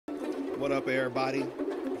What up, everybody?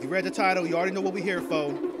 If you read the title, you already know what we're here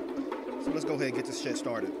for. So let's go ahead and get this shit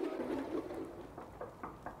started.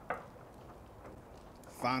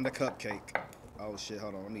 Find a cupcake. Oh shit,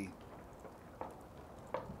 hold on, let me.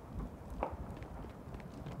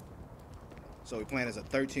 So we're playing as a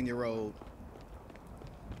 13-year-old.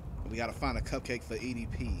 We gotta find a cupcake for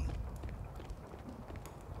EDP.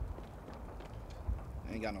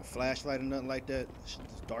 Ain't got no flashlight or nothing like that. It's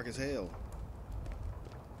dark as hell.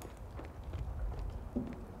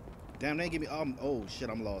 Damn, they ain't give me. Oh shit,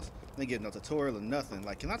 I'm lost. They ain't getting no tutorial or nothing.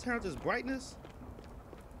 Like, can I turn up this brightness?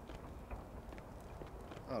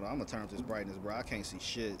 Hold on, I'm gonna turn up this brightness, bro. I can't see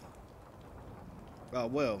shit. Oh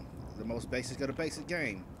well, the most basic of the basic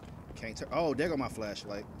game. Can't turn. Oh, there go my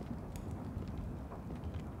flashlight.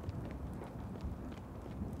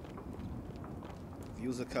 If you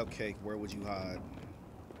was a cupcake, where would you hide?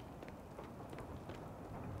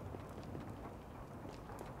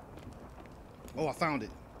 Oh, I found it.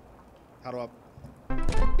 How do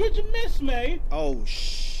I? Did you miss me? Oh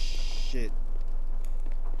shit.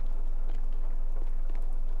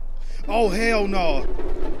 Oh hell no.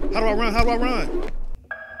 How do I run? How do I run?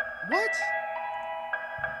 What?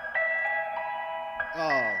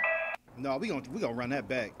 Oh no, we gonna run that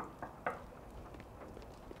back.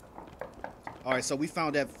 Alright, so we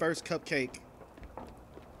found that first cupcake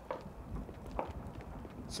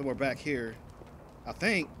somewhere back here. I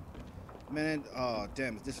think. Man, oh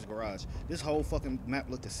damn it, this is garage. This whole fucking map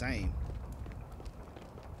looked the same.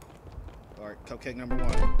 Alright, cupcake number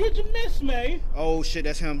 1. Did you miss me? Oh shit,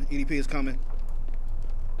 that's him. EDP is coming.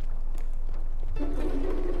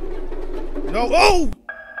 No, oh!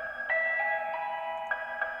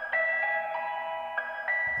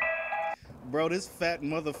 Bro, this fat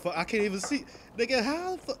motherfucker, I can't even see. Nigga,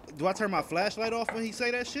 how the fuck? Do I turn my flashlight off when he say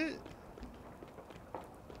that shit?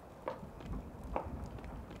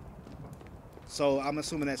 So I'm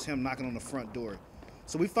assuming that's him knocking on the front door.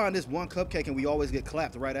 So we find this one cupcake and we always get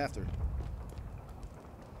clapped right after.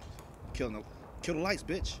 Kill the lights,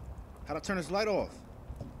 bitch. How'd I turn this light off?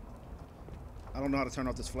 I don't know how to turn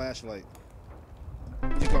off this flashlight.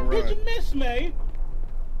 You gonna run. Did you miss me?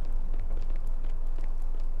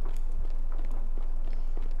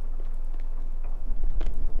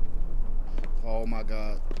 Oh my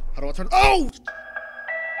god. How do I turn? Oh!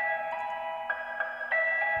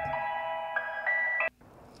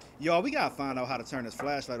 Y'all, we gotta find out how to turn this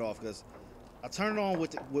flashlight off, because I turned it on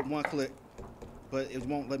with one click, but it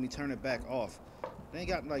won't let me turn it back off. They ain't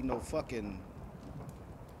got like no fucking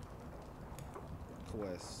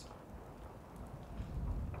quest.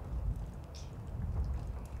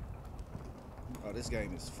 Oh, this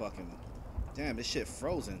game is fucking. Damn, this shit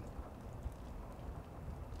frozen.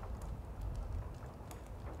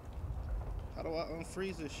 How do I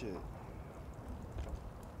unfreeze this shit?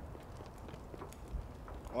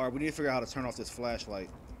 Alright, we need to figure out how to turn off this flashlight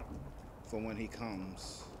for when he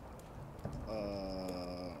comes.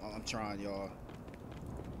 I'm trying, y'all.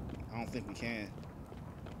 I don't think we can.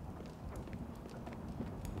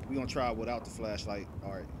 We're gonna try it without the flashlight.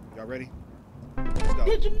 Alright, y'all ready? Let's go.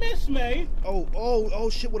 Did you miss me? Oh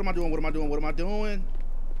shit, what am I doing? What am I doing? What am I doing?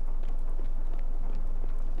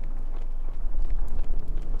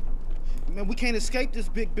 Man, we can't escape this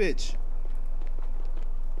big bitch.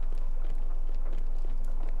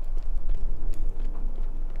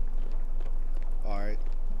 Alright.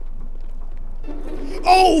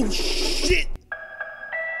 Oh shit!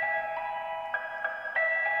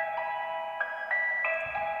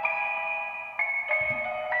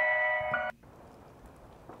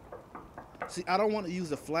 See, I don't want to use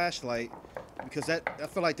the flashlight because I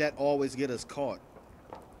feel like that always get us caught.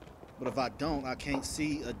 But if I don't, I can't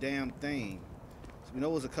see a damn thing. So we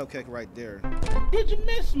know there's a cupcake right there. Did you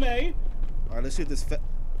miss me? All right, let's see if this.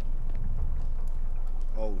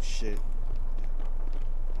 Oh shit!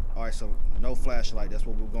 All right, so no flashlight. That's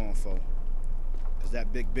what we're going for. Cause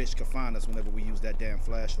that big bitch can find us whenever we use that damn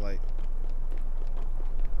flashlight.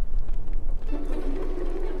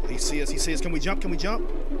 He see us. He see us. Can we jump? Can we jump?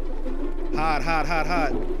 Hide, hide, hide,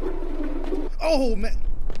 hide. Oh man.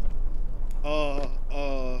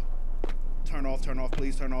 Turn off, turn off,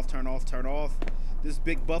 please. Turn off, turn off, turn off. This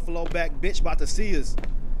big buffalo back bitch about to see us.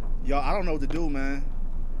 Y'all, I don't know what to do, man.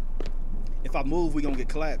 If I move, we gonna get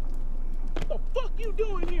clapped. What the fuck you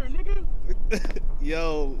doing here, nigga?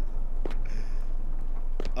 Yo.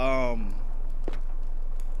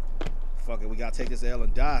 Fuck it, we gotta take this L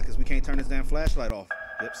and die, because we can't turn this damn flashlight off.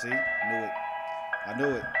 Yep, see? I knew it. I knew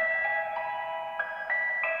it.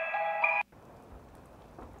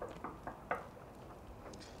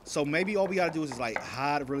 So maybe all we gotta do is just like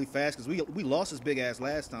hide really fast, because we lost this big ass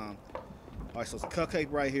last time. All right, so it's a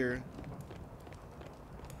cupcake right here.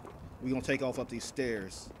 We gonna take off up these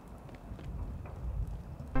stairs.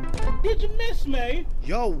 Did you miss me?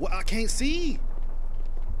 Yo, I can't see.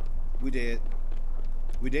 We did.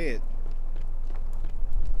 We did.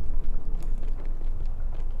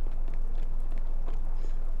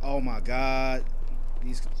 Oh my God.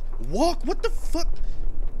 These walk. What the fuck?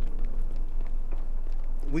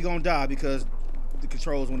 We gonna die because the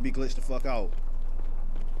controls want to be glitched the fuck out.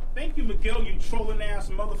 Thank you, Miguel, you trolling ass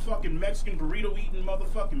motherfucking Mexican burrito eating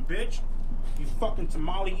motherfucking bitch. You fucking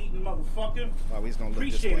tamale eating motherfucker. Wow, we just gonna look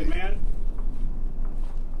Appreciate this way. it, man.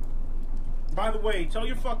 By the way, tell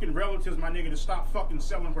your fucking relatives, my nigga, to stop fucking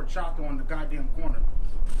selling horchata on the goddamn corner.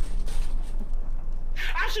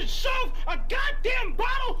 I should shove a goddamn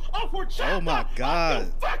bottle of horchata Oh my God. up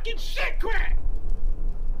your fucking shit crack.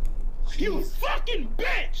 You Jeez. fucking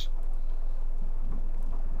bitch.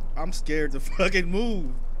 I'm scared to fucking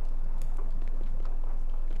move.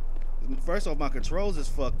 First off, my controls is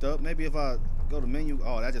fucked up. Maybe if I go to menu,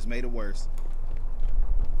 oh, that just made it worse.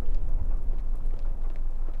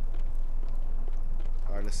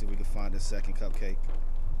 All right, let's see if we can find this second cupcake.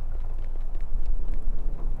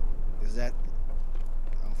 Is that?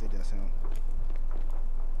 I don't think that's him.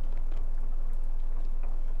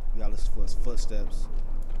 We gotta listen for his footsteps.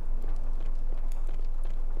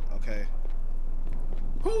 Okay.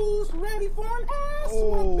 Who's ready for an ass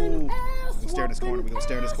Oh. whooping? Ass We're gonna stare in this corner. We're gonna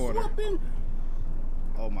stare in this ass corner. whooping.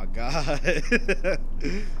 Oh my God.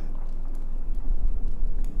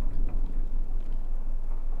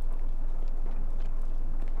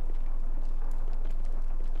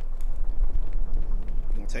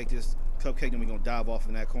 We're gonna take this cupcake and we're gonna dive off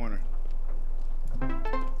in that corner. Cause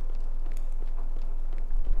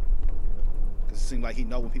it seems like he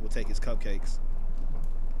know when people take his cupcakes.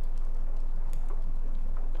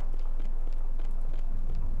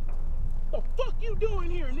 The fuck you doing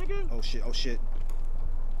here, nigga? Oh shit, oh shit.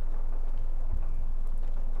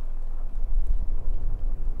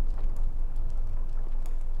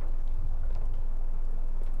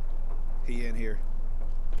 He in here.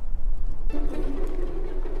 We're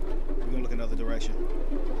gonna look another direction.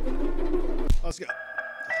 Let's go.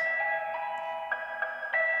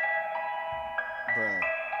 Bruh.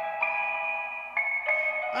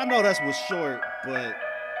 I know that's was short, but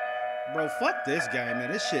bro, fuck this game,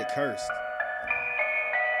 man. This shit cursed.